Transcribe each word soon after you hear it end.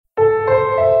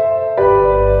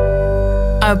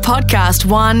A Podcast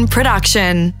One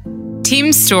production.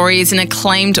 Tim Storey is an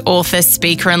acclaimed author,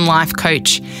 speaker and life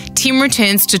coach. Tim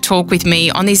returns to talk with me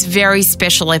on this very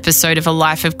special episode of A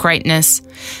Life of Greatness.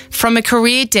 From a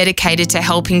career dedicated to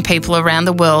helping people around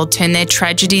the world turn their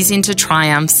tragedies into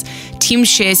triumphs, Tim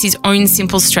shares his own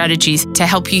simple strategies to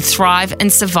help you thrive and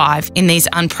survive in these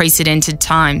unprecedented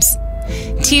times.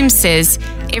 Tim says,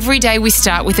 every day we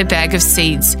start with a bag of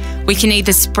seeds. We can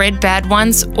either spread bad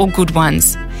ones or good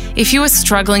ones. If you are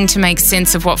struggling to make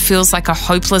sense of what feels like a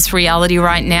hopeless reality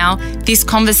right now, this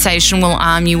conversation will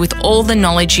arm you with all the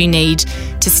knowledge you need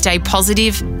to stay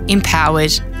positive,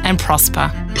 empowered, and prosper.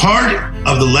 Part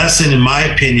of the lesson, in my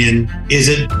opinion, is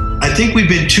that I think we've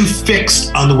been too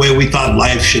fixed on the way we thought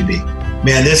life should be.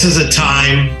 Man, this is a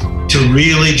time to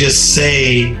really just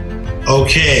say,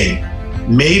 okay,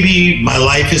 maybe my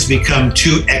life has become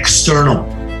too external.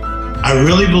 I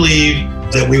really believe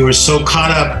that we were so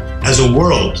caught up as a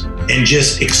world in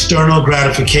just external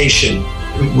gratification.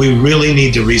 We really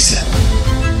need to reset.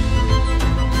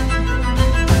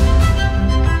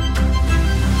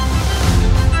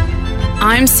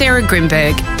 I'm Sarah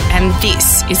Grynberg, and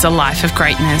this is A Life of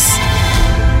Greatness.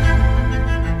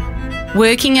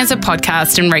 Working as a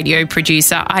podcast and radio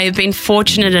producer, I have been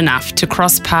fortunate enough to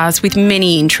cross paths with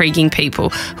many intriguing people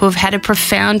who have had a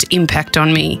profound impact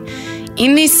on me.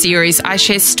 In this series, I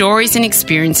share stories and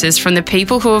experiences from the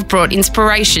people who have brought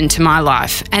inspiration to my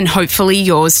life, and hopefully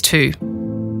yours too.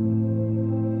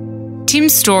 Tim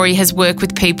Storey has worked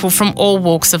with people from all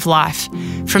walks of life,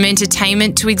 from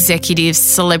entertainment to executives,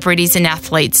 celebrities and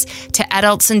athletes, to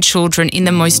adults and children in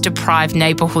the most deprived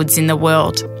neighbourhoods in the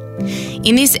world.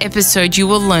 In this episode, you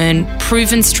will learn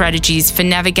proven strategies for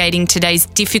navigating today's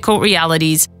difficult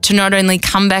realities to not only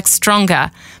come back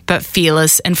stronger, but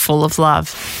fearless and full of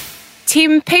love.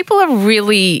 Tim, people are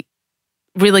really,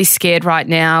 really scared right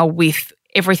now with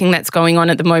everything that's going on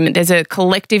at the moment. There's a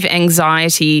collective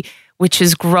anxiety which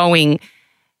is growing.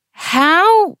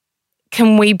 How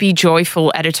can we be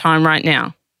joyful at a time right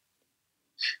now?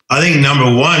 I think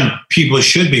number one, people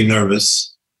should be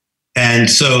nervous. And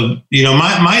so,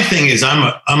 my thing is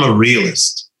I'm a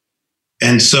realist.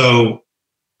 And so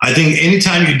I think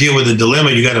anytime you deal with a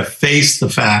dilemma, you got to face the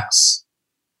facts,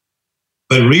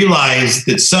 but realize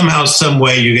that somehow, some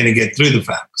way you're going to get through the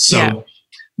facts. So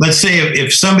Let's say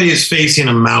if somebody is facing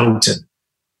a mountain,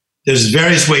 there's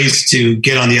various ways to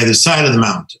get on the other side of the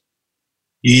mountain.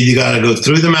 You either got to go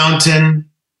through the mountain,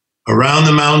 around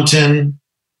the mountain,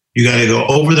 you got to go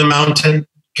over the mountain,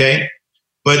 okay?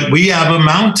 But we have a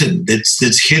mountain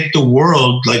that's hit the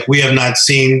world like we have not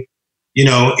seen, in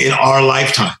our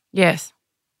lifetime. Yes.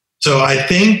 So I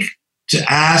think to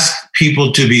ask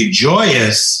people to be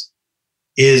joyous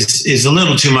is a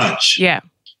little too much. Yeah.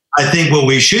 I think what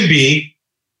we should be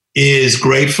is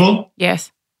grateful.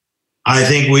 Yes. I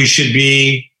think we should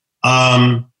be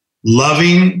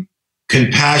loving,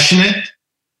 compassionate.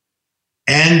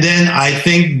 And then I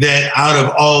think that out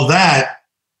of all that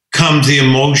comes the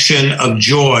emotion of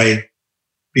joy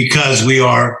because we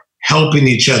are helping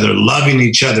each other, loving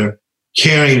each other,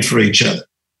 caring for each other.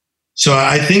 So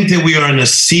I think that we are in a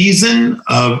season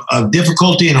of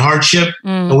difficulty and hardship,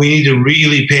 and we need to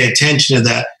really pay attention to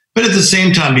that. But at the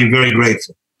same time, be very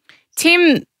grateful.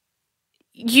 Tim,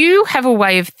 you have a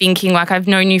way of thinking, like I've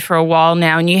known you for a while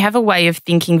now, and you have a way of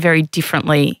thinking very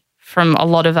differently from a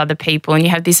lot of other people, and you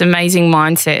have this amazing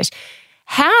mindset.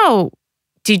 How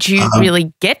did you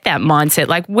really get that mindset?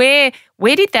 Like where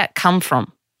did that come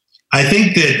from? I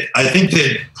think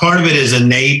that part of it is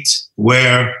innate,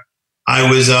 where I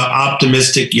was an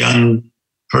optimistic young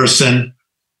person,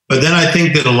 but then I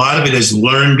think that a lot of it is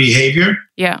learned behavior.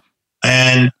 Yeah.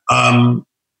 And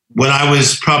when I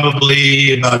was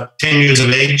probably about 10 years of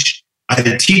age, I had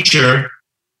a teacher,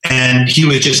 and he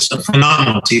was just a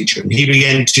phenomenal teacher. And he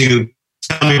began to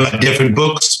tell me about different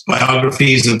books,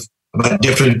 biographies about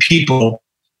different people.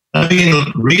 I began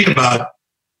to read about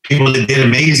people that did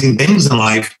amazing things in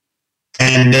life.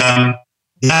 And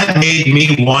that made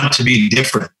me want to be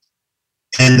different.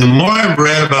 And the more I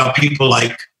read about people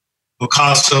like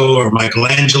Picasso or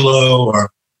Michelangelo or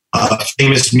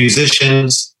famous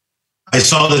musicians, I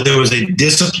saw that there was a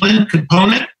discipline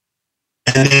component.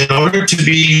 And then in order to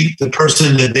be the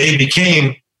person that they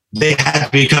became, they had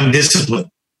to become disciplined.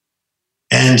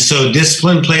 And so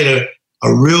discipline played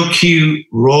a real key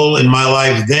role in my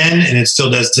life then, and it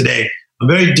still does today. I'm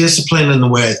very disciplined in the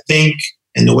way I think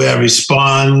and the way I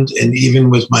respond, and even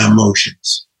with my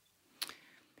emotions.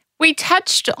 We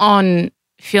touched on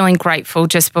feeling grateful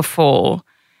just before,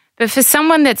 but for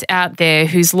someone that's out there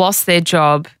who's lost their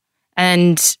job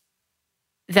and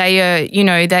they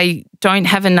are, they don't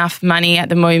have enough money at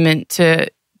the moment to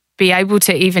be able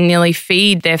to even nearly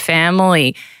feed their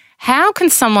family. How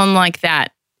can someone like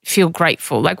that feel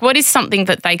grateful? Like, what is something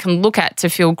that they can look at to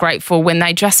feel grateful when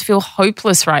they just feel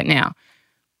hopeless right now?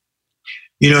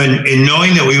 You know, in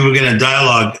knowing that we were going to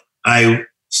dialogue, I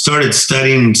started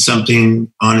studying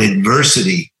something on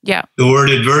adversity. Yeah. The word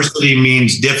adversity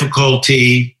means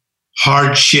difficulty,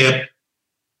 hardship,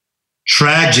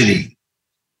 tragedy.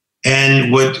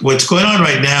 And what's going on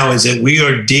right now is that we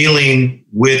are dealing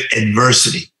with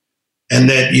adversity, and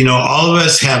that, you know, all of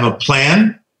us have a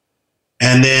plan,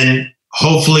 and then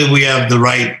hopefully we have the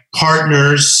right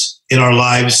partners in our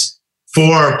lives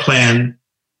for our plan.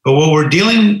 But what we're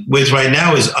dealing with right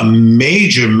now is a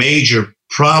major, major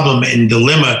problem and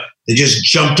dilemma that just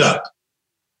jumped up.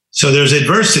 So there's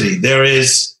adversity. There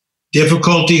is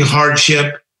difficulty,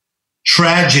 hardship,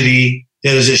 tragedy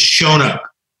that has just shown up.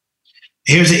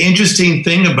 Here's the interesting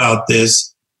thing about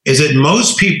this is that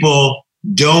most people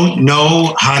don't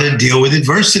know how to deal with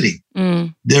adversity.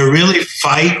 They're really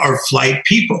fight or flight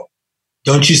people.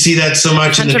 Don't you see that so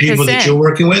much 100%. In the people that you're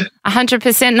working with?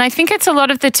 100%. And I think it's a lot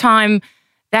of the time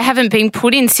they haven't been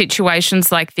put in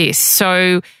situations like this.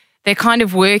 So they're kind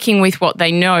of working with what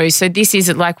they know. So this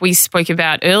is, like we spoke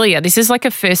about earlier, this is like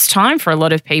a first time for a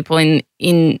lot of people in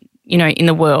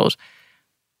the world.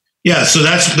 Yeah, so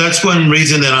that's one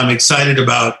reason that I'm excited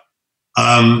about.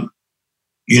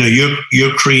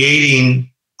 You're creating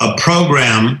a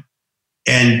program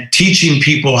and teaching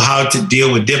people how to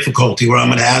deal with difficulty, where I'm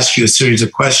going to ask you a series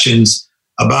of questions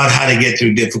about how to get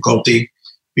through difficulty,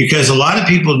 because a lot of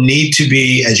people need to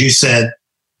be, as you said,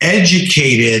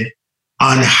 educated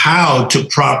on how to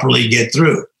properly get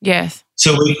through. Yes.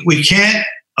 So we can't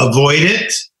avoid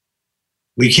it.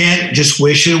 We can't just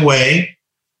wish it away.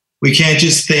 We can't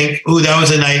just think, oh, that was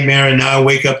a nightmare, and now I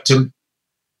wake up to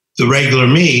the regular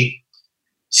me.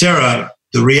 Sarah,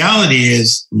 the reality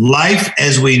is life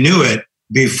as we knew it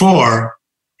before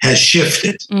has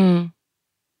shifted. And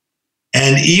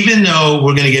even though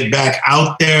we're going to get back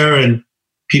out there and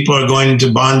people are going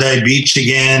to Bondi Beach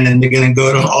again, and they're going to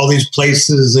go to all these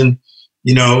places, and,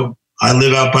 you know, I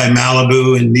live out by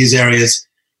Malibu in these areas,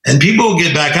 and people will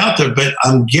get back out there, but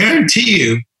I'm guarantee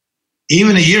you,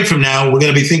 even a year from now, we're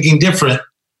going to be thinking different.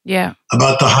 Yeah.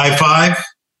 About the high five,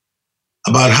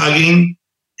 about hugging,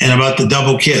 and about the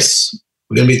double kiss.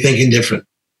 We're going to be thinking different.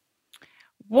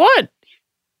 What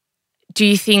do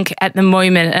you think at the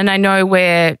moment, and I know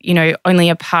we're, only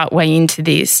a part way into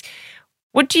this,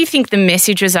 what do you think the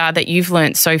messages are that you've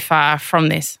learned so far from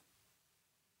this?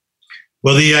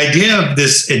 Well, the idea of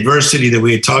this adversity that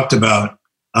we had talked about,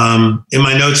 in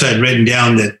my notes I had written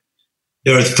down that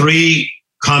there are 3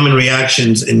 common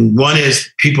reactions, and one is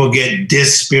people get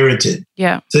dispirited.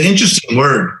 Yeah. It's an interesting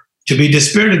word. To be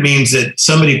dispirited means that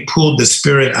somebody pulled the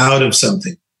spirit out of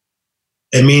something.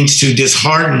 It means to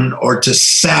dishearten or to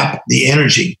sap the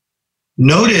energy.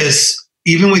 Notice,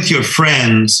 even with your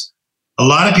friends, a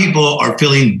lot of people are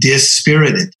feeling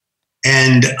dispirited,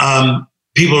 and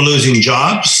people are losing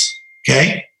jobs.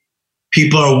 Okay.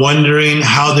 People are wondering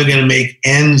how they're going to make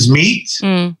ends meet,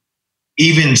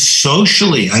 even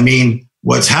socially. I mean,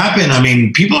 what's happened? I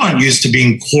mean, people aren't used to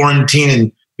being quarantined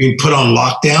and being put on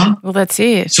lockdown. Well, that's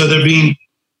it. So they're being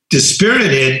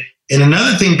dispirited. And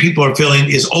another thing people are feeling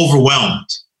is overwhelmed.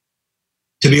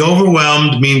 To be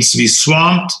overwhelmed means to be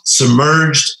swamped,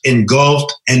 submerged,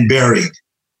 engulfed, and buried.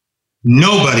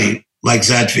 Nobody likes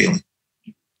that feeling.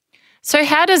 So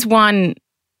how does one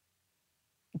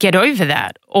get over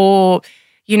that? Or,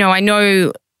 I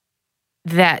know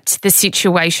that the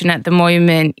situation at the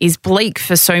moment is bleak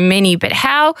for so many, but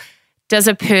how does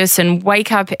a person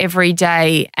wake up every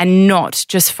day and not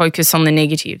just focus on the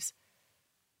negatives?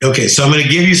 Okay, so I'm going to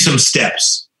give you some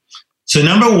steps. So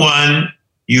number 1,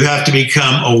 you have to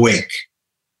become awake.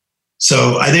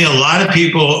 So I think a lot of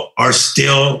people are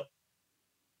still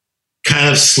kind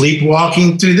of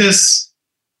sleepwalking through this,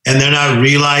 and they're not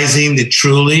realizing that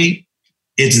truly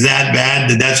it's that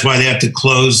bad, that's why they have to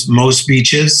close most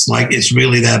beaches. Like, it's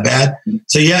really that bad.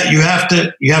 So yeah, you have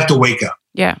to wake up.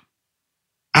 Yeah.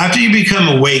 After you become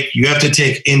awake, you have to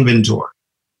take inventory.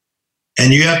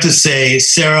 And you have to say,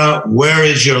 Sarah, where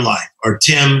is your life? Or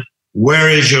Tim, where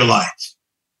is your life?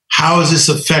 How is this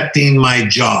affecting my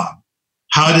job?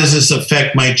 How does this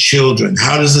affect my children?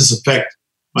 How does this affect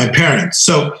my parents?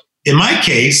 So in my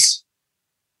case,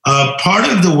 part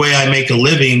of the way I make a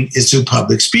living is through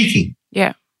public speaking.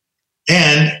 Yeah.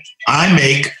 And I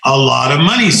make a lot of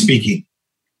money speaking.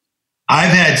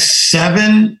 I've had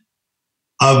 7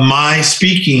 of my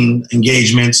speaking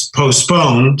engagements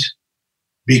postponed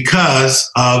because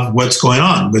of what's going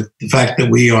on with the fact that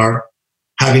we are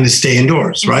having to stay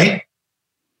indoors, right?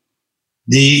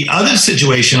 The other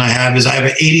situation I have is I have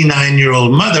an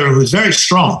 89-year-old mother who's very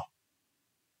strong.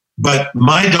 But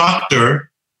my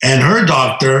doctor and her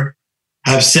doctor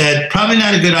have said, probably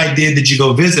not a good idea that you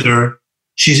go visit her.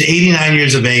 She's 89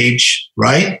 years of age,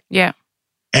 right? Yeah.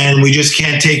 And we just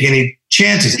can't take any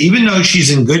chances, even though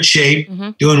she's in good shape,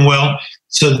 doing well.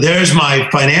 So there's my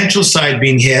financial side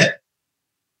being hit.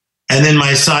 And then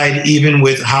my side, even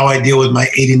with how I deal with my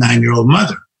 89-year-old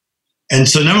mother. And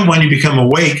so number one, you become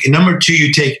awake. And number two,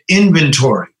 you take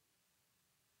inventory.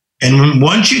 And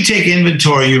once you take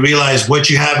inventory, you realize what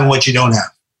you have and what you don't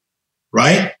have,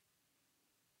 right?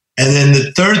 And then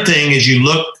the third thing is you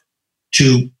look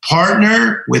to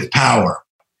partner with power.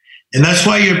 And that's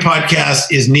why your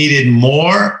podcast is needed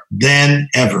more than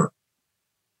ever.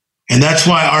 And that's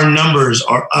why our numbers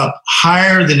are up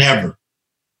higher than ever,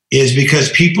 is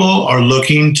because people are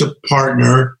looking to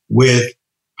partner with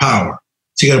power.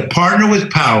 So you got to partner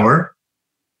with power,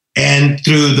 and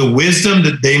through the wisdom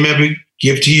that they maybe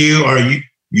give to you or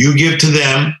you give to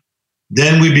them,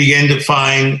 then we begin to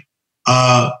find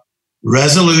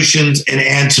resolutions and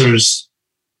answers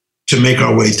to make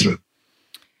our way through.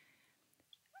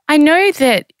 I know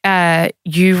that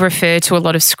you refer to a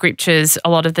lot of scriptures a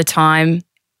lot of the time,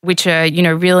 which are,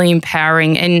 really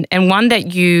empowering, and one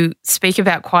that you speak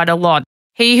about quite a lot.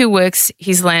 He who works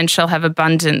his land shall have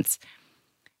abundance.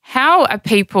 How are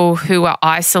people who are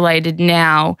isolated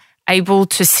now able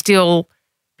to still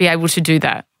be able to do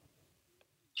that?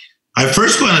 I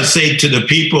first want to say to the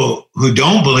people who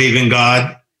don't believe in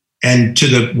God and to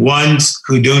the ones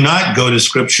who do not go to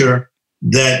scripture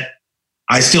that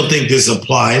I still think this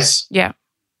applies. Yeah.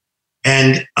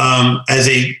 And as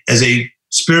a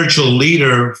spiritual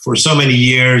leader for so many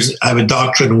years, I have a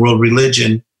doctorate in world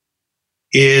religion,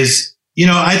 is,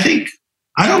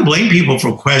 I don't blame people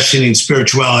for questioning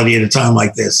spirituality at a time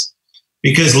like this,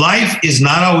 because life is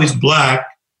not always black.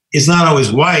 It's not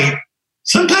always white.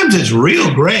 Sometimes it's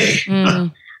real gray.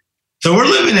 So we're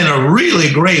living in a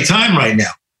really gray time right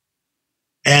now.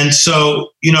 And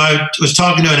so, I was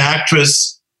talking to an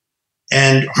actress,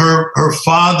 and her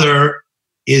father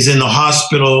is in the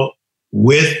hospital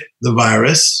with the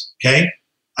virus. Okay.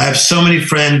 I have so many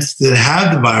friends that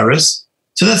have the virus.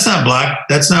 So that's not black.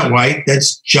 That's not white.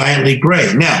 That's giantly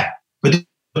gray. Now, but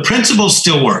the principles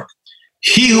still work.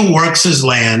 He who works his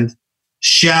land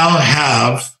shall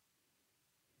have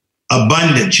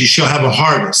abundance. You shall have a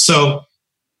harvest. So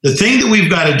the thing that we've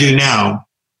got to do now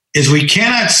is we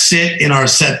cannot sit in our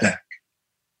setback.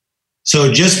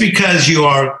 So just because you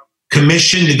are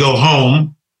commissioned to go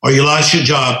home or you lost your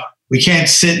job, we can't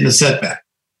sit in the setback.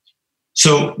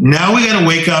 So now we got to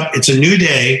wake up. It's a new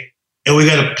day, and we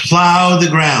got to plow the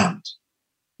ground.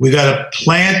 We got to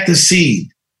plant the seed.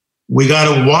 We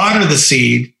got to water the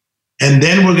seed, and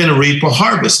then we're going to reap a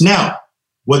harvest. Now,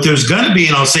 what there's going to be,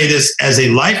 and I'll say this as a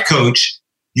life coach,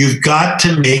 you've got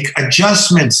to make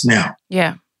adjustments now.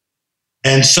 Yeah.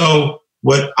 And so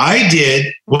what I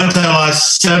did, once I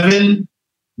lost 7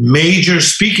 major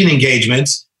speaking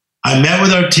engagements, I met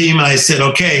with our team and I said,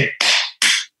 okay,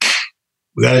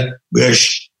 we got to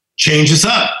change this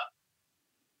up.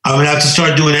 I'm going to have to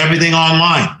start doing everything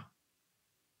online.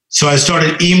 So I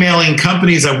started emailing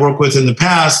companies I've worked with in the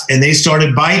past, and they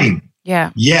started biting.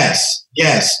 Yeah. Yes,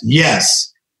 yes,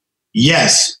 yes,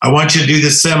 yes. I want you to do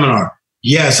this seminar.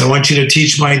 Yes, I want you to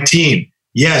teach my team.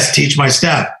 Yes, teach my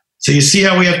staff. So you see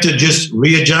how we have to just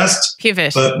readjust?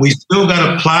 Pivot. But we still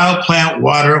got to plow, plant,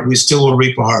 water. We still will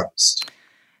reap a harvest.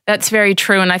 That's very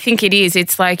true. And I think it is.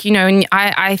 It's like, and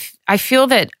I feel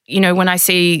that, when I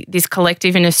see this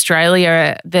collective in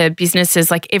Australia, the businesses,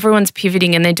 like everyone's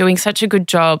pivoting and they're doing such a good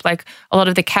job. Like a lot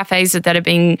of the cafes that are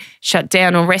being shut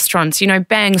down, or restaurants,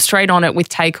 bang, straight on it with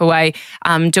takeaway,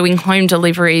 doing home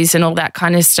deliveries and all that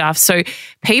kind of stuff. So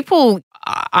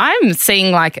I'm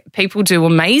seeing like people do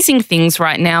amazing things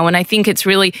right now. And I think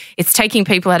it's taking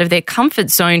people out of their comfort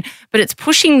zone, but it's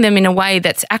pushing them in a way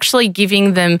that's actually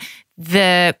giving them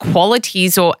the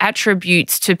qualities or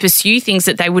attributes to pursue things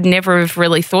that they would never have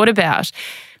really thought about.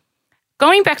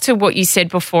 Going back to what you said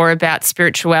before about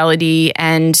spirituality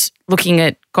and looking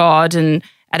at God and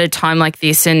at a time like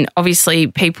this, and obviously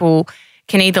people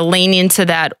can either lean into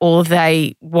that or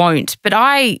they won't. But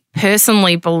I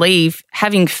personally believe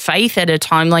having faith at a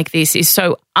time like this is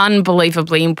so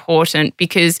unbelievably important,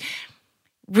 because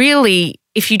really,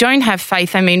 if you don't have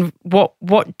faith,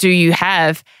 what do you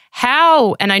have?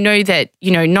 How, and I know that,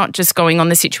 not just going on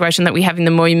the situation that we have in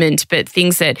the moment, but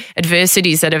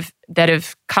adversities that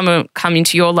have come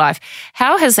into your life.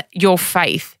 How has your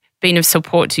faith been of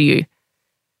support to you?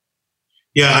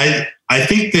 Yeah, I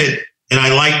think that, and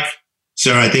I like,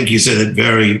 Sarah, I think you said it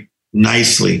very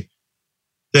nicely.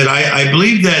 that I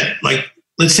believe that, like,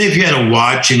 let's say if you had a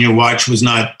watch and your watch was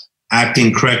not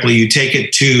acting correctly, you take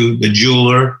it to the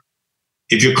jeweler.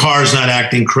 If your car is not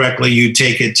acting correctly, you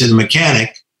take it to the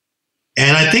mechanic.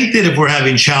 And I think that if we're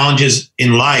having challenges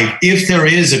in life, if there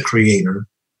is a creator,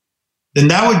 then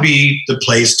that would be the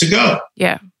place to go.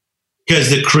 Yeah. Because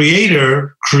the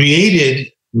creator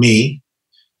created me.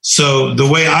 So the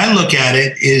way I look at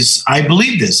it is I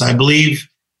believe this. I believe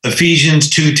Ephesians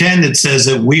 2:10 that says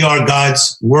that we are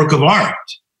God's work of art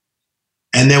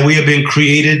and that we have been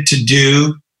created to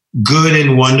do good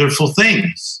and wonderful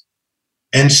things.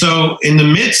 And so in the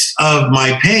midst of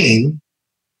my pain,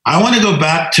 I want to go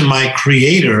back to my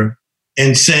creator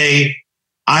and say,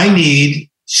 I need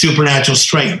supernatural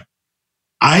strength.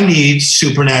 I need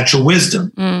supernatural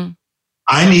wisdom.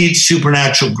 I need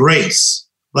supernatural grace.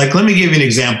 Like, let me give you an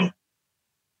example.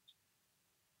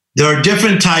 There are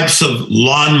different types of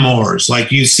lawnmowers,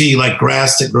 like you see, like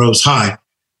grass that grows high.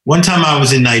 One time I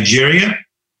was in Nigeria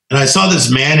and I saw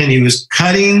this man and he was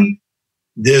cutting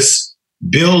this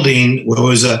building. It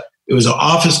was an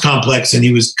office complex and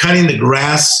he was cutting the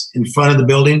grass in front of the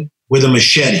building with a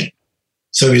machete.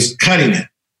 So he's cutting it.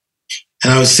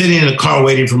 And I was sitting in a car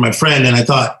waiting for my friend and I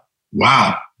thought,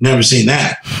 wow, never seen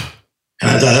that. And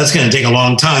I thought that's going to take a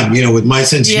long time. You know, with my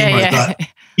sense of humor, I thought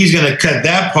he's going to cut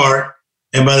that part.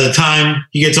 And by the time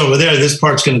he gets over there, this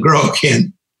part's going to grow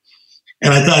again.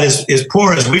 And I thought as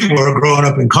poor as we were growing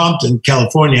up in Compton,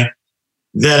 California,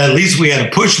 that at least we had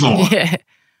a push mower. Yeah.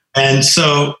 And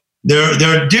so there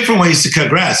are different ways to cut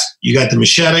grass. You got the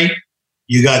machete,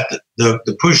 you got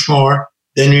the push mower.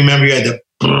 Then remember you had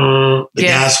the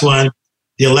gas one,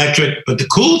 the electric. But the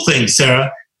cool thing,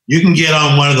 Sarah, you can get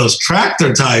on one of those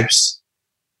tractor types.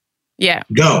 Yeah.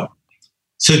 Go.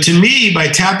 So to me, by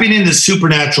tapping into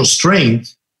supernatural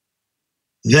strength,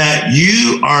 that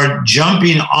you are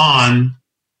jumping on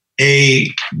a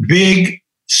big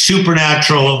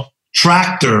supernatural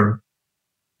tractor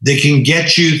that can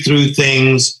get you through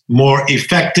things more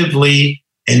effectively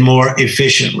and more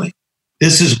efficiently.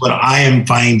 This is what I am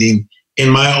finding in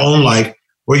my own life,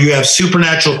 where you have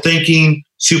supernatural thinking,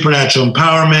 supernatural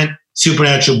empowerment,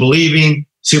 supernatural believing,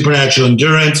 supernatural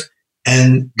endurance,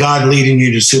 and God leading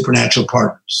you to supernatural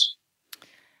partners.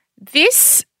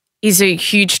 This is a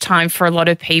huge time for a lot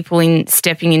of people in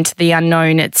stepping into the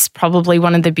unknown. It's probably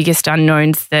one of the biggest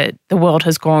unknowns that the world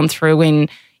has gone through in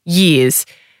years.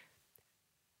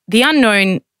 The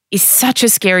unknown is such a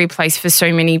scary place for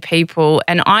so many people.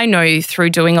 And I know through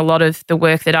doing a lot of the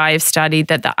work that I have studied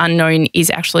that the unknown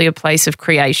is actually a place of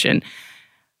creation.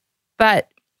 But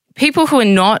people who are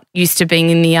not used to being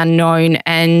in the unknown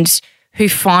and who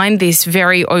find this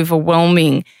very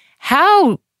overwhelming,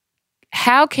 how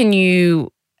can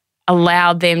you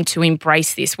allow them to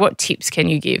embrace this? What tips can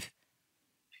you give?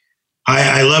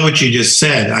 I love what you just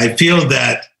said. I feel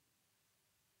that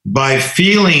by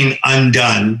feeling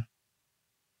undone,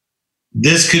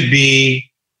 this could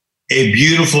be a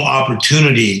beautiful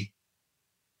opportunity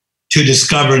to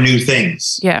discover new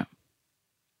things. Yeah.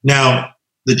 Now,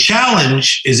 the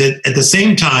challenge is that at the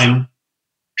same time,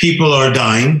 people are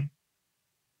dying.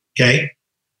 Okay.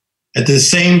 At the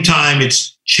same time,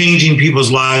 it's changing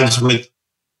people's lives with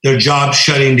their jobs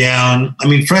shutting down. I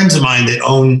mean, friends of mine that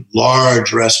own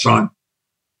large restaurant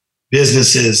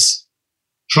businesses,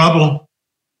 trouble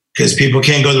because people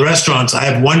can't go to the restaurants. I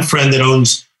have one friend that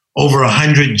owns over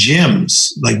 100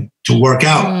 gyms, like to work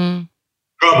out.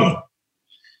 Trouble.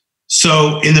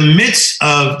 So in the midst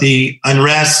of the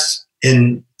unrest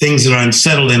and things that are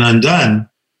unsettled and undone,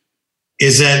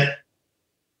 is that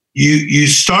you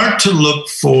start to look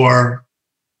for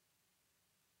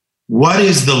what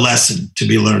is the lesson to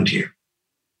be learned here.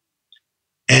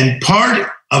 And part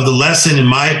of the lesson, in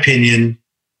my opinion,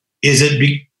 is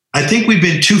that I think we've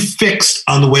been too fixed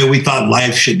on the way we thought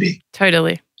life should be.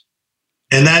 Totally.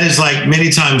 And that is like many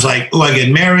times like, oh, I get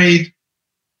married,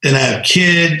 then I have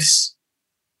kids,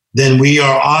 then we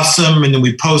are awesome, and then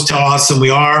we post how awesome we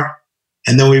are,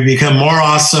 and then we become more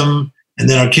awesome. And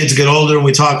then our kids get older and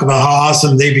we talk about how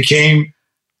awesome they became.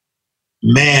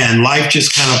 Man, life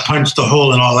just kind of punched a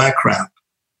hole in all that crap.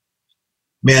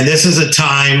 Man, this is a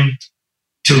time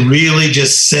to really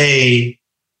just say,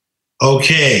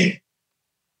 okay,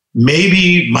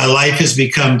 maybe my life has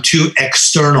become too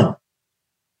external.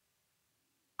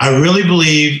 I really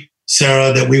believe,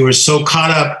 Sarah, that we were so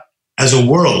caught up as a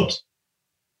world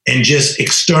in just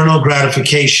external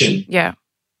gratification. Yeah.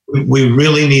 We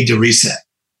really need to reset.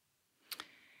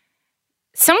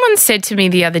 Someone said to me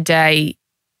the other day,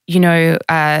 you know,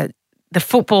 the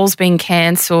football's been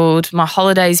cancelled, my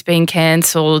holiday's been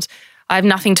cancelled, I have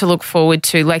nothing to look forward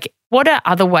to. Like, what are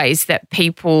other ways that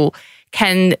people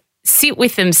can sit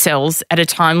with themselves at a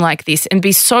time like this and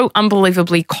be so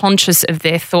unbelievably conscious of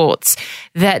their thoughts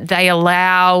that they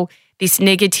allow this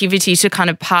negativity to kind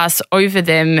of pass over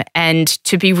them and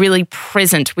to be really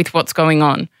present with what's going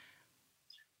on?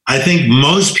 I think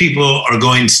most people are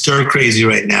going stir crazy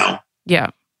right now.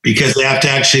 Yeah. Because they have to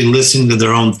actually listen to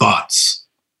their own thoughts.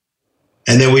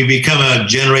 And then we become a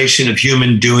generation of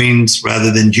human doings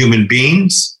rather than human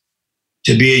beings.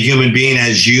 To be a human being,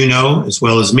 as you know, as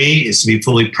well as me, is to be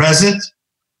fully present,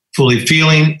 fully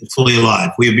feeling, fully alive.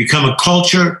 We have become a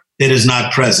culture that is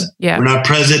not present. Yeah. We're not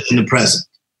present in the present.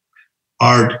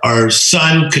 Our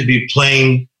son could be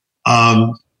playing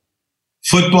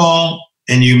football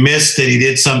and you missed that he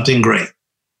did something great.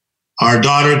 Our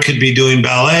daughter could be doing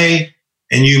ballet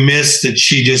and you missed that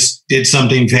she just did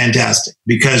something fantastic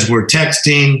because we're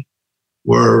texting,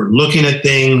 we're looking at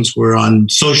things, we're on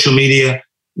social media,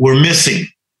 we're missing.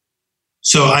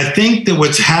 So I think that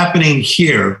what's happening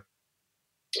here,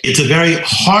 it's a very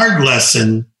hard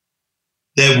lesson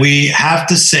that we have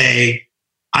to say,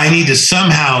 I need to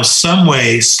somehow, some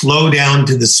way slow down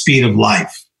to the speed of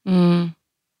life. Mm.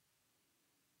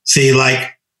 See,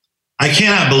 like, I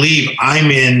cannot believe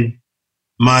I'm in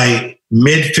my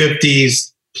mid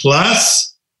 50s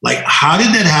plus. Like, how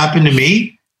did that happen to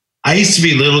me? I used to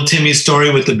be little Timmy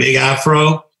Storey with the big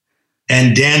afro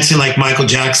and dancing like Michael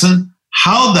Jackson.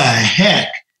 How the heck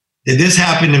did this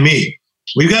happen to me?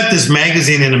 We've got this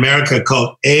magazine in America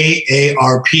called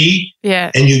AARP.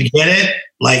 Yeah. And you get it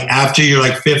like after you're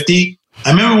like 50.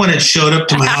 I remember when it showed up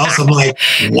to my house, I'm like,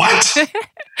 what?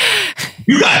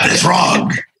 You got this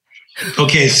wrong.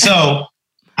 Okay, so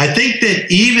I think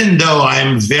that even though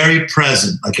I'm very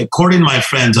present, like according to my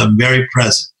friends, I'm very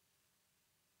present.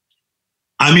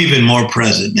 I'm even more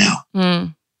present now.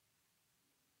 Mm.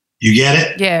 You get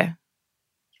it? Yeah.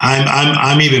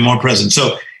 I'm even more present.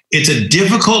 So it's a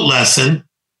difficult lesson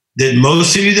that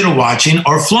most of you that are watching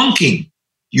are flunking.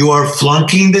 You are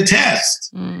flunking the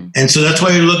test. Mm. And so that's why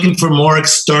you're looking for more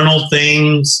external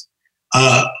things.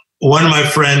 One of my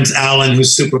friends, Alan,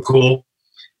 who's super cool,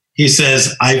 he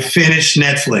says, I finished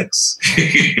Netflix,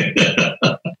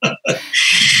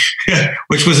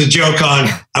 which was a joke on,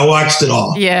 I watched it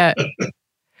all. Yeah.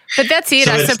 But that's it,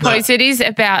 so I suppose. It is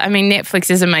about, I mean, Netflix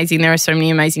is amazing. There are so many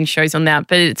amazing shows on that,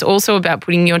 but it's also about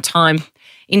putting your time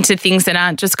into things that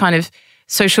aren't just kind of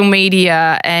social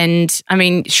media. And I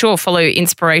mean, sure, follow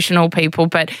inspirational people,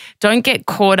 but don't get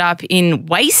caught up in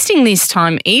wasting this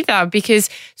time either, because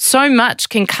so much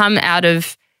can come out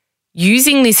of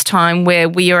using this time where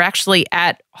we are actually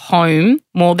at home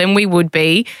more than we would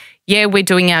be. Yeah, we're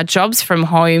doing our jobs from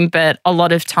home, but a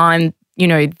lot of time, you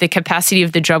know, the capacity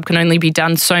of the job can only be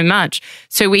done so much.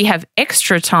 So we have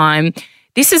extra time.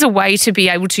 This is a way to be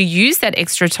able to use that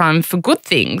extra time for good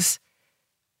things.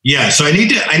 Yeah, so I need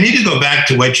to go back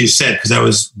to what you said, because that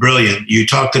was brilliant. You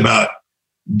talked about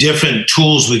different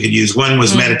tools we could use. One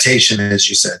was meditation, as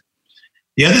you said.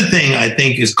 The other thing I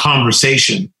think is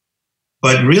conversation,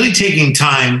 but really taking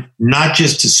time not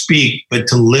just to speak, but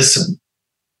to listen.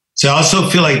 So I also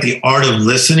feel like the art of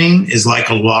listening is like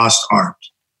a lost art.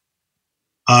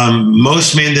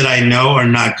 Most men that I know are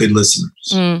not good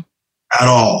listeners at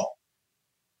all.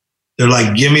 They're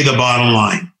like, give me the bottom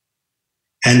line.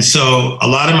 And so a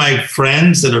lot of my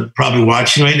friends that are probably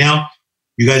watching right now,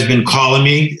 you guys have been calling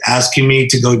me, asking me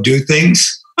to go do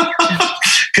things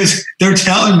because they're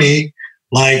telling me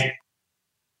like,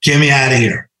 get me out of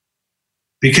here,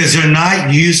 because they're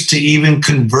not used to even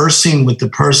conversing with the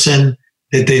person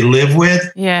that they live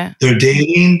with. Yeah. They're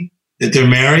dating, that they're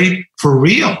married for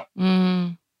real.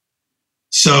 Mm.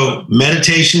 So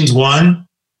meditation's one,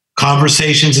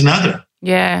 conversation's another.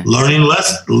 Yeah. Learning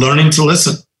to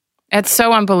listen. It's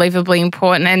so unbelievably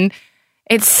important. And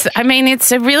it's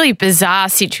a really bizarre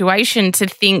situation to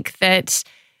think that,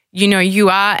 you know, you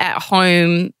are at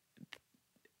home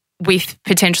with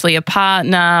potentially a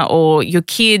partner or your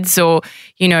kids or,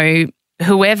 you know,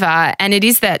 whoever. And it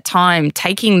is that time,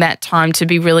 taking that time to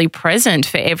be really present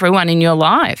for everyone in your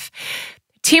life.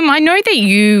 Tim, I know that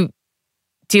you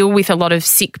deal with a lot of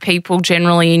sick people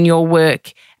generally in your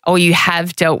work, or you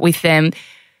have dealt with them.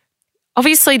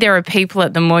 Obviously, there are people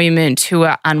at the moment who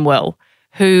are unwell,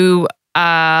 whose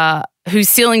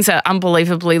ceilings are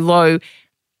unbelievably low.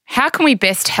 How can we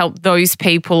best help those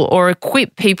people or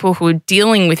equip people who are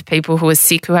dealing with people who are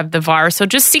sick, who have the virus, or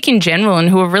just sick in general and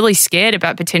who are really scared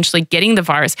about potentially getting the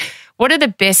virus? What are the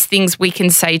best things we can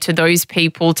say to those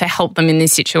people to help them in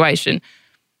this situation?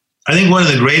 I think one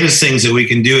of the greatest things that we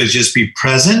can do is just be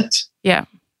present. Yeah.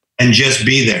 And just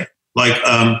be there. Like,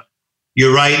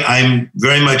 you're right. I'm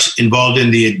very much involved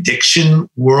in the addiction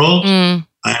world.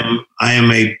 I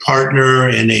am a partner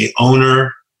and a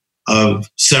owner of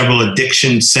several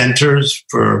addiction centers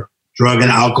for drug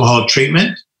and alcohol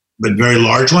treatment, but very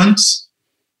large ones.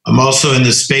 I'm also in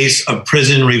the space of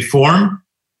prison reform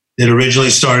that originally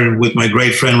started with my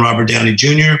great friend, Robert Downey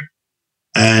Jr.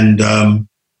 And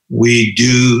we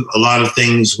do a lot of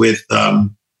things with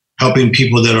helping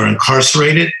people that are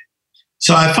incarcerated.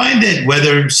 So I find that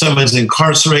whether someone's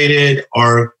incarcerated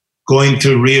or going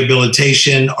through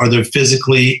rehabilitation or they're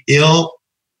physically ill,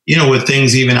 with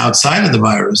things even outside of the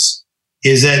virus,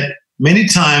 is that many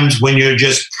times when you're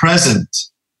just present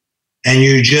and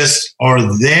you just are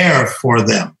there for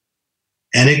them,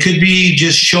 and it could be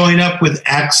just showing up with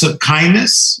acts of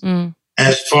kindness,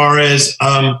 as far as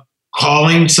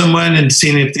calling someone and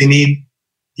seeing if they need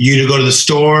you to go to the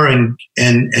store and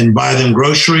buy them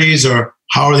groceries, or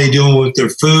how are they doing with their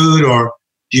food, or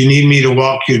do you need me to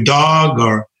walk your dog,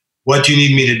 or what do you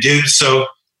need me to do? So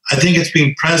I think it's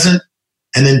being present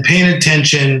and then paying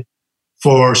attention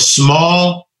for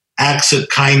small acts of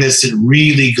kindness that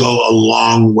really go a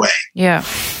long way. Yeah.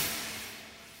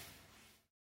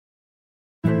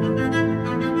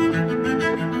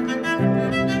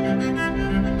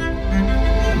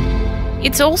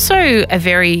 It's also a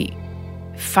very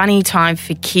funny time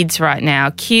for kids right now.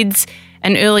 Kids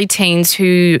and early teens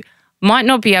who might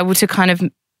not be able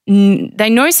to they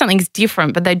know something's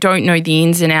different, but they don't know the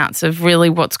ins and outs of really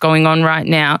what's going on right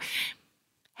now.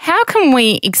 How can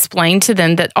we explain to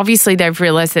them that obviously they've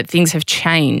realised that things have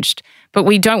changed, but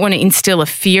we don't want to instill a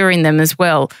fear in them as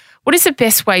well? What is the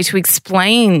best way to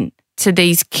explain to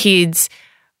these kids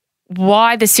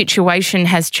why the situation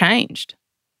has changed?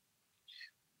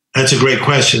 That's a great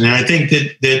question. And I think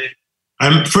that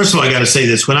first of all, I got to say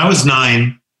this. When I was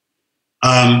 9,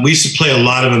 we used to play a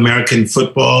lot of American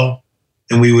football,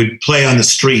 and we would play on the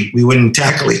street. We wouldn't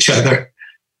tackle each other,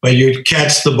 but you'd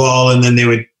catch the ball, and then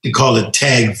they called it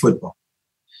tag football.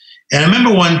 And I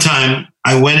remember one time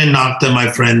I went and knocked on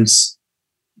my friend's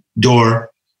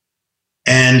door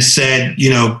and said,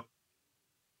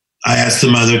 I asked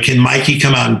the mother, can Mikey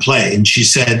come out and play? And she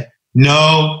said,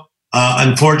 no,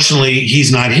 unfortunately,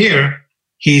 he's not here.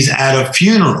 He's at a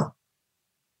funeral.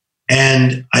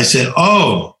 And I said,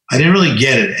 oh, I didn't really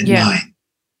get it at 9.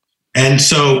 And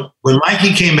so when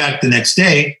Mikey came back the next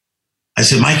day, I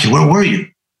said, Mikey, where were you?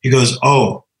 He goes,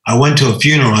 oh, I went to a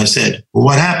funeral. I said, well,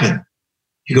 what happened?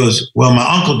 He goes, well, my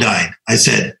uncle died. I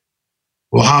said,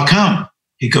 well, how come?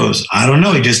 He goes, I don't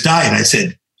know. He just died. I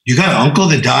said, you got an uncle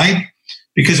that died?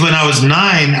 Because when I was 9,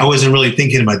 I wasn't really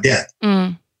thinking about death.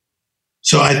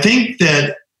 So I think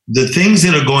that the things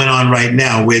that are going on right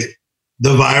now with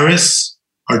the virus,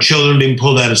 our children being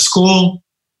pulled out of school,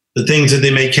 the things that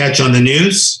they may catch on the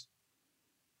news,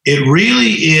 it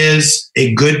really is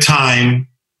a good time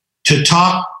to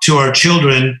talk to our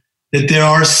children that there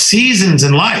are seasons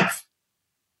in life,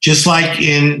 just like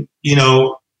in,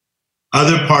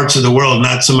 other parts of the world,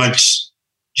 not so much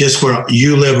just where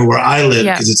you live or where I live,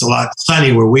 because it's a lot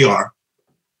sunny where we are.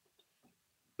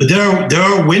 But there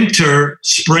are winter,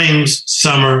 springs,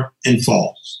 summer, and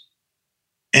falls.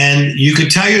 And you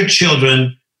could tell your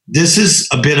children, this is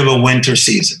a bit of a winter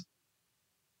season.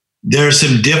 There are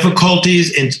some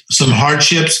difficulties and some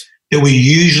hardships that we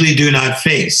usually do not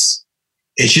face.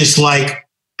 It's just like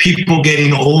people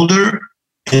getting older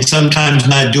and sometimes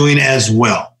not doing as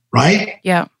well, right?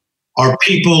 Yeah. Or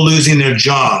people losing their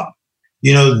job.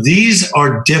 These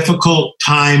are difficult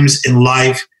times in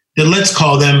life that, let's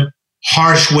call them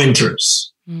harsh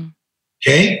winters.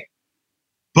 Okay?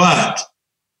 But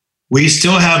we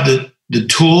still have the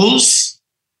tools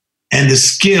and the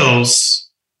skills,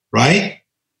 right?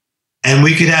 And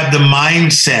we could have the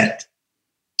mindset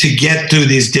to get through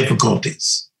these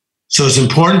difficulties. So it's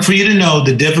important for you to know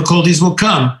the difficulties will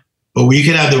come, but we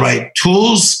could have the right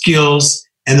tools, skills,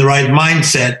 and the right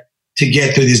mindset to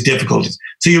get through these difficulties.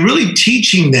 So you're really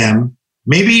teaching them,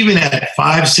 maybe even at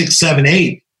 5, 6, 7,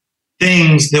 8,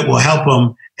 things that will help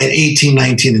them at 18,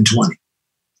 19, and 20.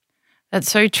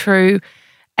 That's so true.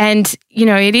 And,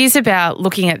 it is about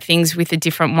looking at things with a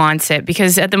different mindset,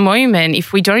 because at the moment,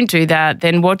 if we don't do that,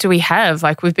 then what do we have?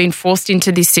 Like, we've been forced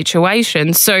into this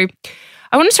situation. So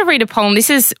I wanted to read a poem. This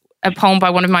is a poem by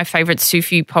one of my favorite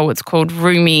Sufi poets called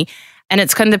Rumi. And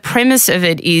it's kind of the premise of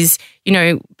it is,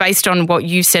 based on what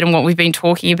you've said and what we've been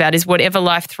talking about, is whatever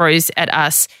life throws at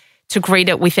us, to greet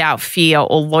it without fear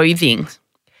or loathing.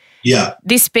 Yeah.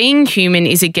 This being human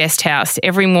is a guest house.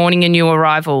 Every morning a new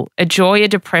arrival, a joy, a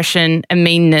depression, a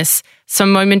meanness,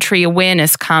 some momentary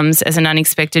awareness comes as an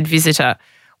unexpected visitor.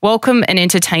 Welcome and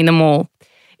entertain them all.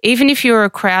 Even if you're a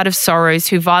crowd of sorrows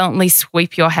who violently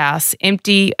sweep your house,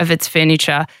 empty of its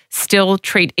furniture, still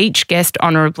treat each guest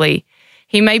honourably.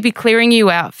 He may be clearing you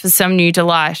out for some new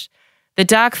delight, The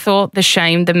dark thought, the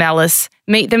shame, the malice.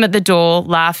 Meet them at the door,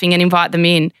 laughing, and invite them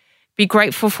in. Be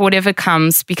grateful for whatever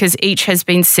comes, because each has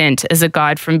been sent as a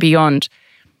guide from beyond.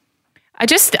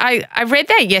 I read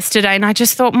that yesterday and I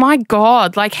just thought, my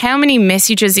God, like how many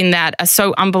messages in that are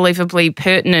so unbelievably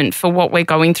pertinent for what we're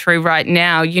going through right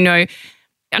now. You know,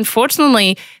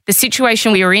 unfortunately, the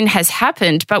situation we are in has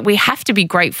happened, but we have to be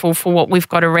grateful for what we've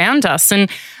got around us. And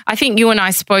I think you and I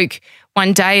spoke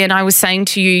one day and I was saying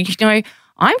to you, you know,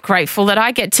 I'm grateful that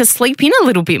I get to sleep in a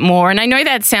little bit more. And I know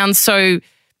that sounds so,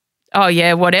 oh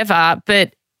yeah, whatever,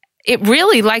 but it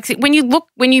really, like, when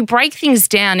you break things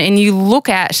down and you look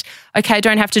at, okay, I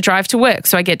don't have to drive to work,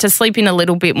 so I get to sleep in a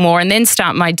little bit more and then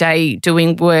start my day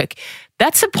doing work.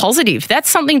 That's a positive. That's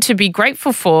something to be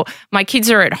grateful for. My kids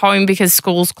are at home because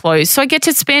school's closed, so I get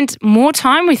to spend more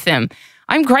time with them.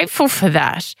 I'm grateful for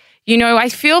that. You know, I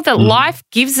feel that life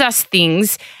gives us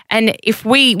things, and if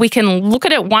we can look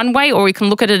at it one way or we can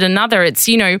look at it another, it's,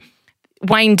 you know,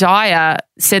 Wayne Dyer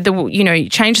said that, you know,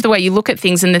 change the way you look at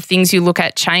things and the things you look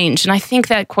at change. And I think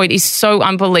that quote is so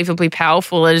unbelievably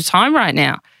powerful at a time right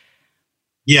now.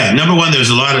 Yeah, number one, there's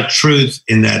a lot of truth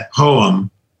in that poem.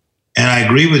 And I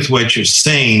agree with what you're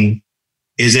saying,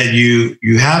 is that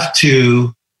you have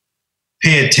to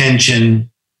pay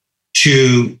attention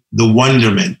to the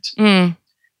wonderment. And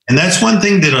that's one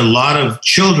thing that a lot of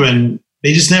children,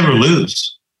 they just never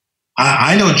lose.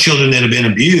 I know children that have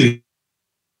been abused,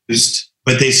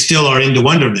 but they still are into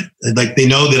wonderment. Like, they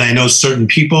know that I know certain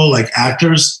people, like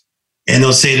actors, and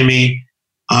they'll say to me,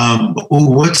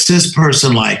 what's this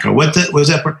person like? Or what's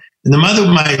that? And the mother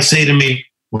might say to me,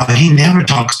 well, he never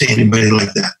talks to anybody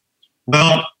like that.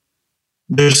 Well,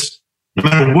 there's, no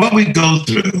matter what we go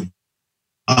through,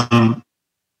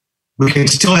 we can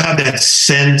still have that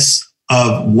sense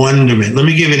of wonderment. Let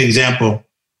me give you an example.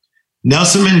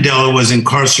 Nelson Mandela was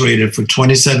incarcerated for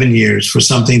 27 years for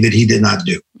something that he did not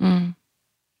do.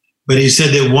 But he said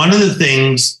that one of the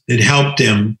things that helped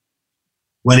him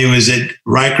when he was at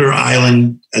Riker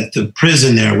Island at the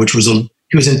prison there, which was he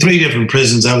was in 3 different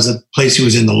prisons. That was the place he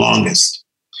was in the longest.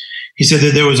 He said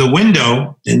that there was a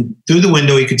window, and through the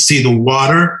window he could see the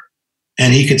water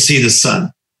and he could see the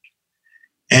sun.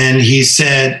 And he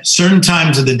said certain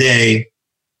times of the day,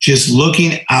 just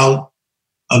looking out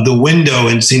of the window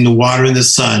and seeing the water and the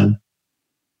sun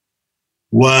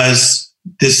was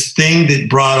this thing that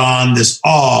brought on this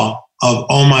awe of,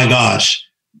 oh my gosh,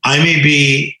 I may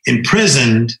be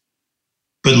imprisoned,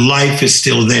 but life is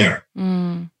still there.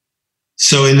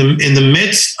 So in the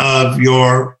midst of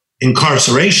your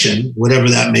incarceration, whatever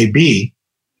that may be,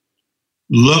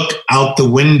 look out the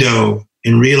window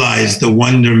and realize the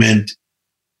wonderment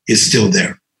is still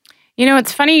there. You know,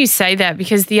 it's funny you say that,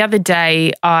 because the other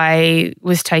day I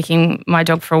was taking my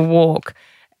dog for a walk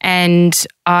and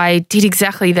I did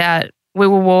exactly that. We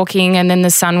were walking and then the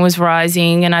sun was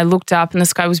rising and I looked up and the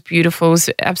sky was beautiful. It was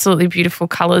absolutely beautiful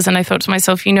colours. And I thought to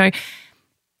myself, you know,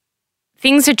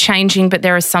 things are changing, but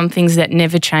there are some things that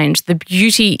never change. The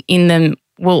beauty in them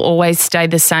will always stay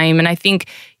the same. And I think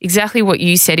exactly what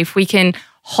you said, if we can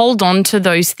hold on to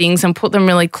those things and put them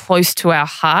really close to our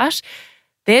heart,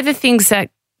 they're the things that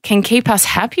can keep us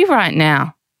happy right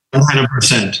now.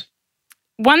 100%.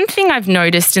 One thing I've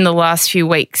noticed in the last few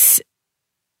weeks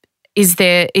is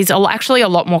there is actually a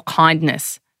lot more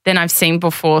kindness than I've seen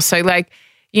before. So, like,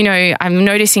 you know, I'm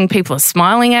noticing people are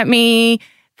smiling at me,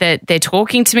 that they're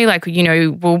talking to me. Like, you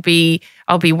know,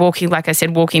 I'll be walking, like I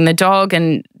said, walking the dog,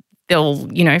 and they'll,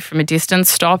 you know, from a distance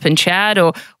stop and chat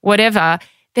or whatever.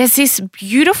 There's this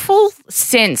beautiful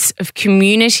sense of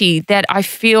community that I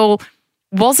feel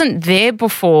wasn't there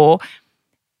before.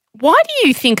 Why do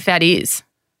you think that is?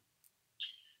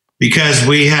 Because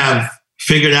we have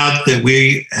figured out that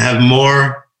we have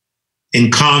more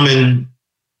in common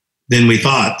than we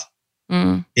thought.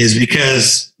 Is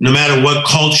because no matter what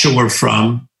culture we're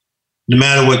from, no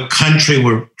matter what country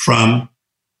we're from,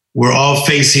 we're all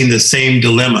facing the same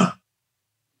dilemma.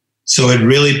 So it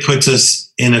really puts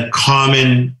us in a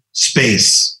common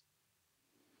space.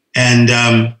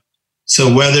 And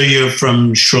so whether you're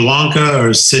from Sri Lanka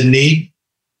or Sydney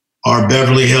or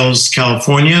Beverly Hills,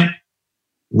 California,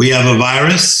 we have a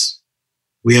virus,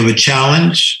 we have a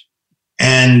challenge,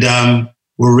 and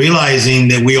we're realizing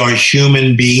that we are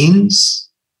human beings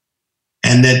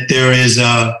and that there is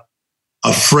a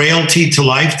frailty to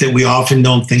life that we often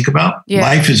don't think about. Yeah.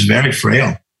 Life is very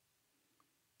frail.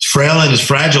 It's frail and it's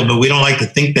fragile, but we don't like to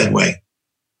think that way.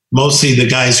 Mostly the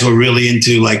guys who are really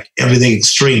into like everything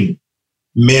extreme,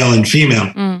 male and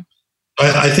female.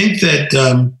 But I think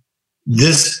that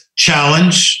this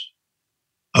challenge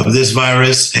of this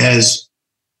virus has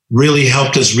really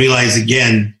helped us realize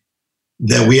again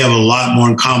that we have a lot more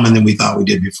in common than we thought we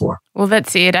did before. Well,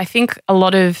 that's it. I think a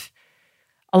lot of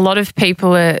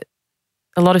people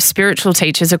a lot of spiritual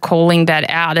teachers are calling that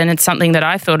out, and it's something that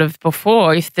I thought of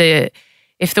before. If the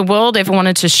world ever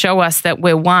wanted to show us that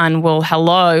we're one, well,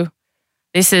 hello,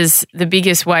 this is the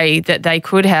biggest way that they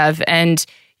could have, and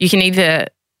you can either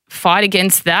fight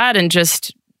against that and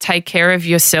just take care of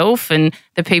yourself and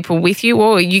the people with you,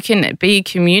 or you can be a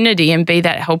community and be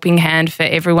that helping hand for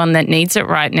everyone that needs it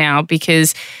right now,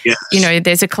 because, yes,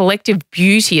 there's a collective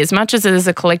beauty. As much as there's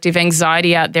a collective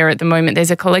anxiety out there at the moment,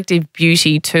 there's a collective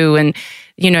beauty too. And,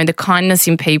 the kindness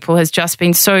in people has just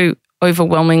been so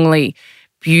overwhelmingly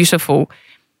beautiful.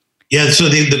 Yeah, so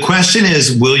the question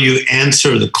is, will you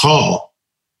answer the call?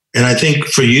 And I think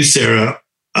for you, Sarah,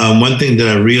 one thing that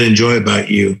I really enjoy about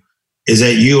you is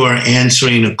that you are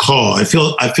answering a call. I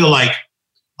feel like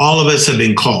all of us have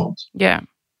been called. Yeah.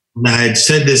 And I had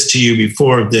said this to you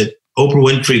before, that Oprah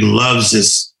Winfrey loves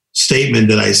this statement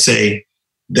that I say,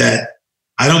 that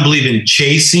I don't believe in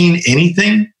chasing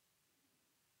anything.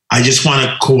 I just want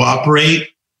to cooperate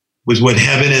with what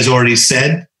heaven has already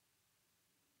said.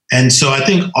 And so I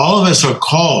think all of us are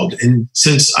called. And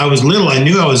since I was little, I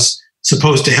knew I was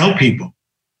supposed to help people.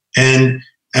 And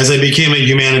as I became a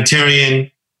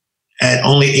humanitarian at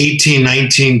only 18,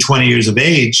 19, 20 years of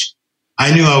age,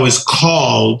 I knew I was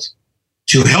called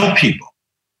to help people.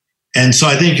 And so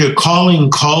I think your calling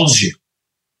calls you.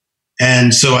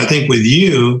 And so I think with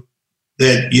you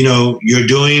that, you're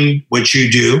doing what you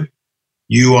do.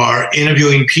 You are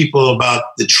interviewing people about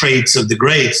the traits of the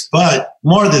greats, but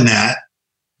more than that,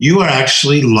 you are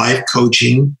actually life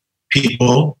coaching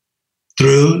people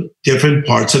through different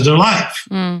parts of their life.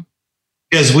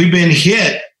 Because we've been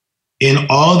hit in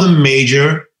all the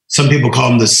major, some people call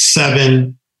them the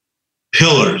 7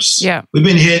 pillars. Yeah. We've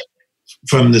been hit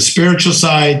from the spiritual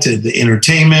side to the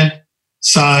entertainment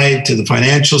side to the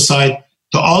financial side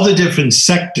to all the different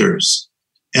sectors.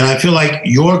 And I feel like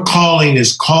your calling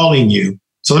is calling you.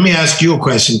 So let me ask you a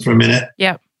question for a minute.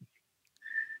 Yeah.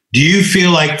 Do you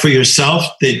feel like for yourself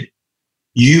that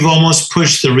you've almost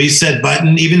pushed the reset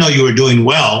button, even though you were doing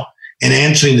well and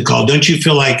answering the call? Don't you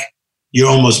feel like you're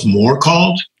almost more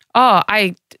called? Oh,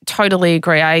 I totally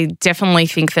agree. I definitely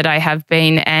think that I have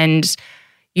been. And,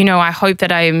 I hope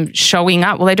that I'm showing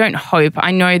up. Well, I don't hope.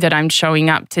 I know that I'm showing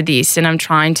up to this, and I'm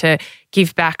trying to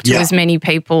give back to as many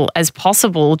people as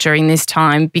possible during this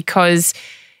time, because,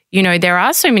 there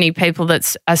are so many people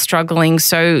that are struggling.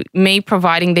 So me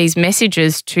providing these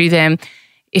messages to them,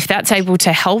 if that's able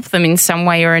to help them in some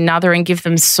way or another and give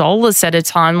them solace at a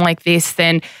time like this,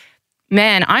 then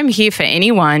man, I'm here for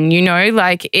anyone,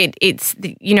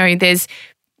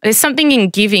 there's something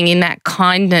in giving, in that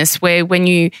kindness, where when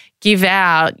you give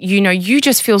out, you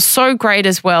just feel so great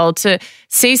as well to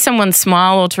see someone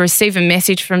smile, or to receive a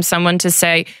message from someone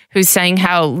who's saying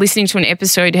how listening to an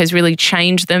episode has really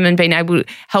changed them and been able to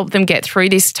help them get through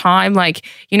this time.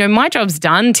 My job's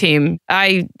done, Tim.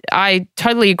 I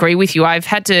totally agree with you. I've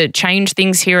had to change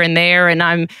things here and there, and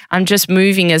I'm just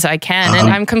moving as I can. And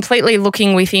I'm completely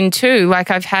looking within too.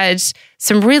 I've had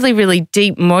some really, really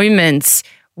deep moments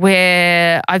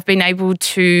where I've been able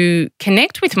to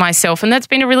connect with myself, and that's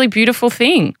been a really beautiful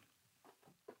thing.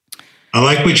 I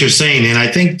like what you're saying. And I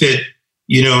think that,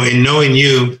 in knowing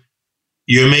you,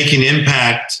 you're making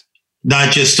impact,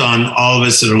 not just on all of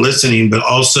us that are listening, but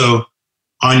also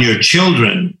on your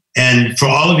children. And for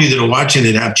all of you that are watching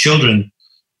that have children,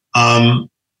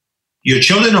 your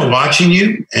children are watching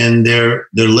you and they're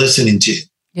listening to you.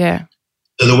 Yeah.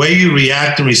 So the way you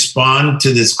react and respond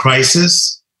to this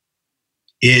crisis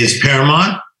is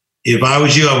paramount. If I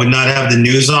was you, I would not have the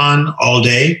news on all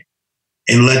day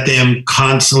and let them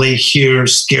constantly hear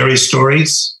scary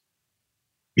stories,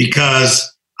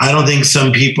 because I don't think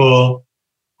some people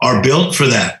are built for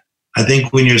that. I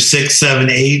think when you're 6, 7,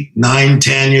 8, 9,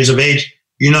 10 years of age,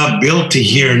 you're not built to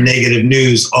hear negative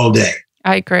news all day.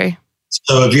 I agree.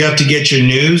 So if you have to get your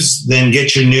news, then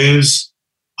get your news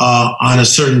on a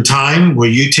certain time where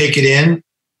you take it in.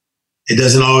 It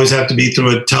doesn't always have to be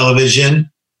through a television.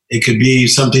 It could be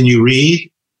something you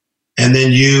read, and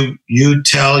then you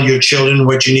tell your children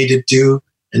what you need to do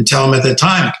and tell them at the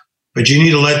time. But you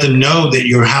need to let them know that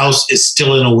your house is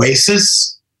still an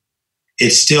oasis.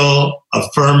 It's still a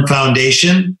firm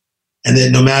foundation, and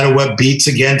that no matter what beats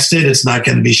against it, it's not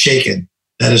going to be shaken.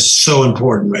 That is so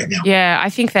important right now. Yeah, I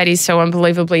think that is so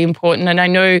unbelievably important. And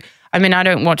I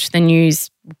don't watch the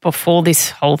news before this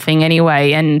whole thing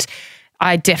anyway, and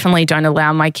I definitely don't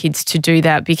allow my kids to do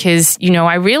that, because,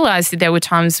 I realized that there were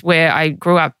times where I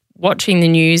grew up watching the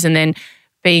news, and then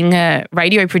being a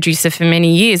radio producer for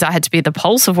many years, I had to be at the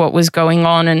pulse of what was going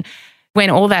on. And when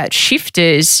all that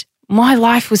shifted, my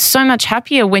life was so much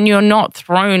happier when you're not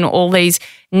thrown all these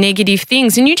negative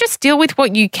things and you just deal with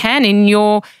what you can in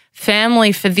your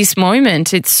family for this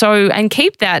moment. It's so, and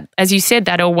keep that, as you said,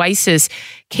 that oasis,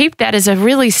 keep that as a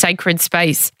really sacred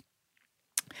space.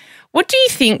 What do you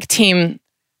think, Tim,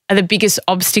 are the biggest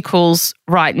obstacles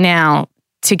right now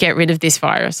to get rid of this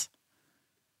virus?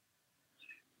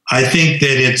 I think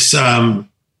that it's,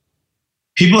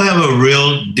 people have a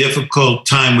real difficult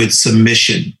time with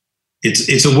submission.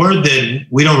 It's a word that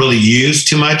we don't really use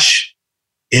too much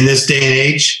in this day and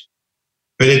age,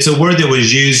 but it's a word that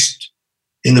was used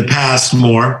in the past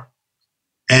more.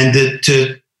 And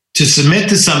to submit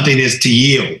to something is to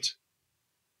yield.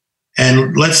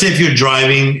 And let's say if you're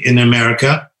driving in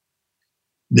America,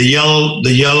 the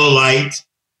yellow light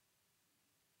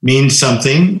means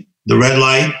something, the red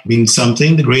light means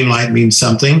something, the green light means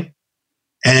something.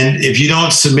 And if you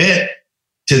don't submit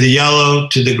to the yellow,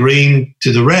 to the green,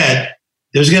 to the red,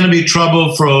 there's going to be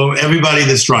trouble for everybody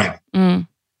that's driving. Mm.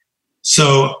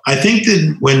 So I think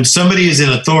that when somebody is in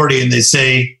authority and they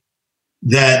say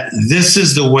that this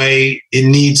is the way it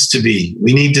needs to be,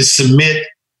 we need to submit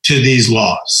to these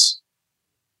laws.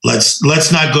 Let's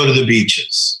not go to the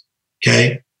beaches,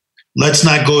 okay? Let's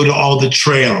not go to all the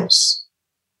trails.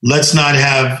 Let's not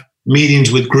have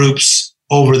meetings with groups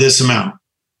over this amount.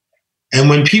 And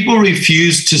when people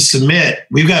refuse to submit,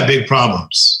 we've got big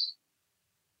problems.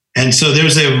 And so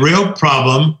there's a real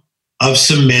problem of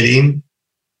submitting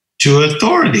to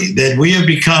authority, that we have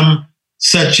become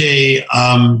such a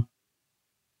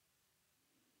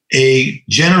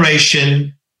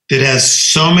generation that has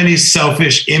so many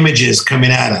selfish images coming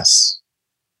at us.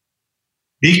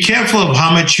 Be careful of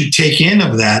how much you take in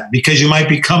of that, because you might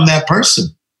become that person.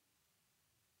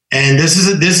 And this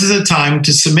is a time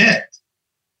to submit.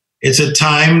 It's a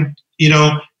time,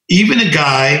 even a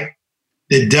guy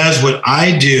that does what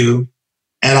I do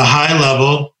at a high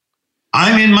level,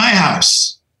 I'm in my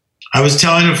house. I was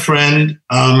telling a friend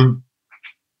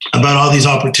about all these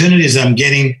opportunities I'm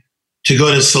getting to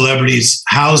go to celebrities'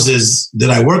 houses that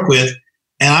I work with,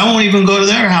 and I won't even go to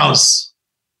their house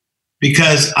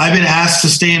because I've been asked to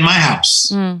stay in my house.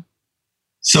 Mm.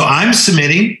 So I'm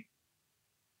submitting.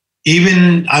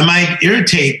 Even I might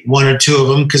irritate one or two of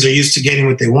them because they're used to getting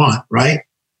what they want, right?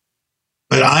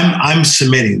 But I'm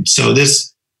submitting. So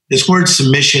this word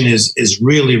submission is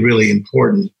really, really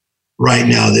important right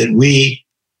now, that we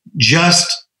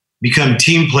just become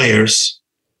team players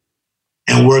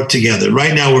and work together.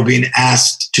 Right now, we're being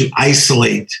asked to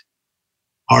isolate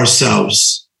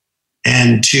ourselves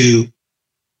and to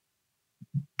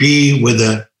be with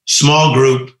a small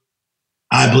group.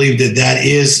 I believe that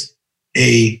is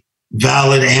a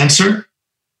valid answer.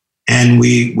 And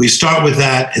we start with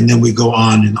that, and then we go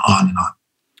on and on and on.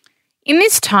 In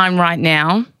this time right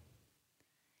now,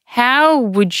 how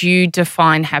would you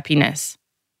define happiness?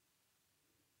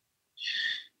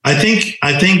 I think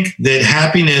that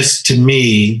happiness to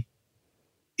me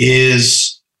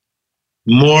is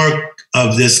more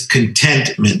of this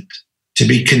contentment, to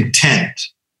be content.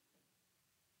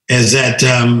 Is that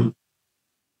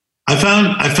I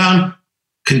found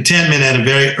contentment at a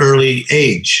very early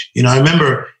age. I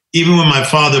remember even when my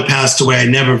father passed away, I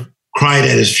never cried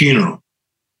at his funeral.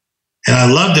 And I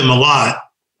loved him a lot,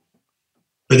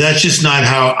 but that's just not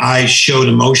how I showed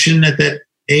emotion at that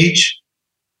age.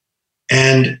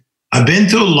 And I've been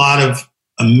through a lot of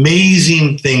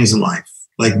amazing things in life,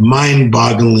 like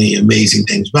mind-bogglingly amazing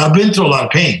things, but I've been through a lot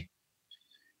of pain.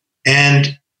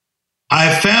 And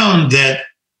I found that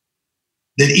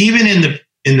even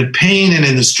in the pain and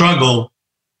in the struggle,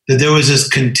 that there was this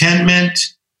contentment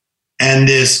and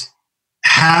this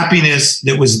happiness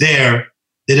that was there,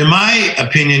 that in my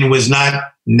opinion was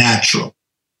not natural.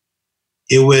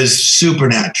 It was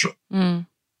supernatural. Mm.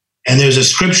 And there's a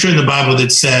scripture in the Bible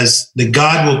that says that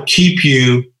God will keep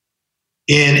you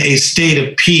in a state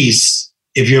of peace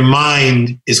if your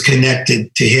mind is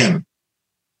connected to Him.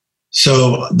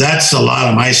 So that's a lot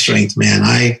of my strength, man.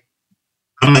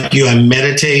 I'm like you, I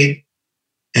meditate,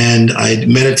 and I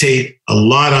meditate a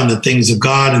lot on the things of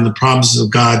God and the promises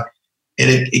of God. And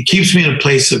it keeps me in a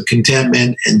place of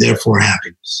contentment and therefore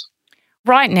happiness.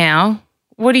 Right now,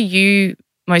 what are you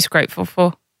most grateful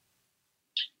for?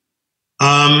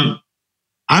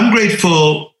 I'm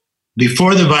grateful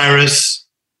before the virus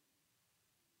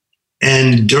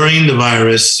and during the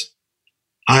virus.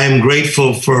 I am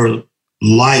grateful for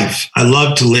life. I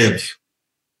love to live.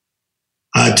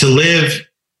 To live,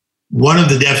 one of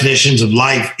the definitions of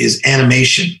life is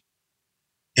animation.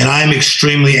 And I'm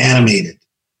extremely animated.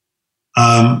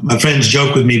 My friends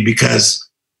joke with me because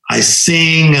I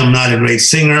sing. I'm not a great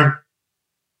singer.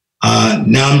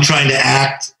 Now I'm trying to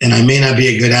act, and I may not be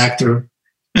a good actor.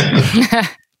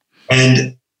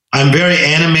 And I'm very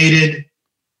animated.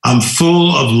 I'm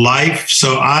full of life.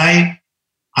 So I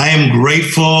am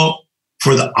grateful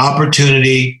for the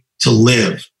opportunity to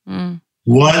live.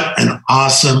 What an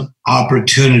awesome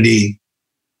opportunity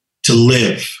to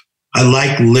live. I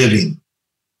like living.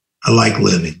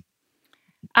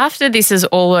 After this is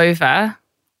all over,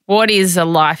 what is a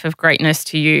life of greatness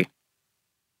to you?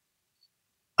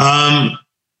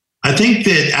 I think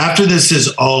that after this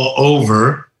is all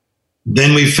over,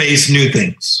 then we face new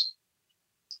things.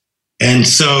 And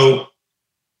so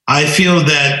I feel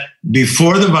that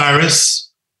before the virus,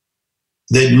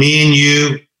 that me and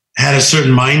you had a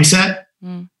certain mindset.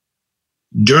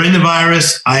 During the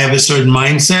virus, I have a certain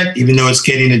mindset, even though it's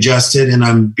getting adjusted and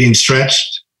I'm being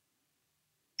stretched.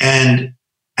 And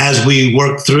as we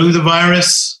work through the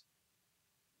virus,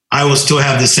 I will still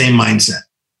have the same mindset.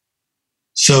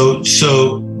 So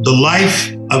the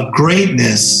life of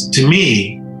greatness to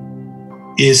me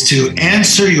is to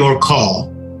answer your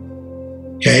call,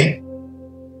 okay?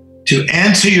 To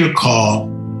answer your call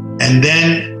and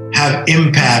then have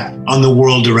impact on the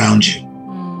world around you.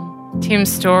 Tim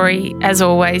Storey, as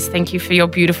always, thank you for your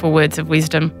beautiful words of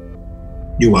wisdom.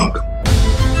 You're welcome.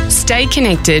 Stay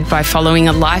connected by following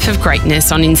A Life of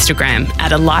Greatness on Instagram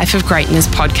at A Life of Greatness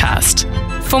Podcast.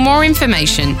 For more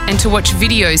information and to watch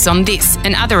videos on this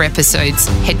and other episodes,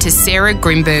 head to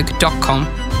sarahgrynberg.com.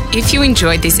 If you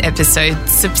enjoyed this episode,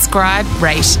 subscribe,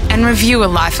 rate and review A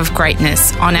Life of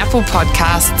Greatness on Apple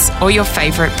Podcasts or your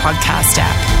favourite podcast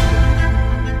app.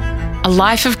 A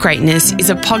Life of Greatness is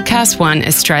a Podcast One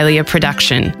Australia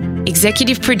production.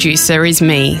 Executive producer is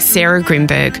me, Sarah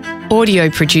Grynberg. Audio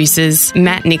producers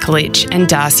Matt Nikolic and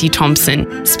Darcy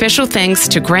Thompson. Special thanks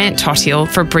to Grant Tottiel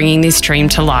for bringing this stream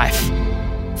to life.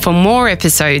 For more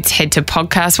episodes, head to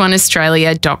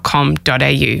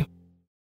podcastoneaustralia.com.au.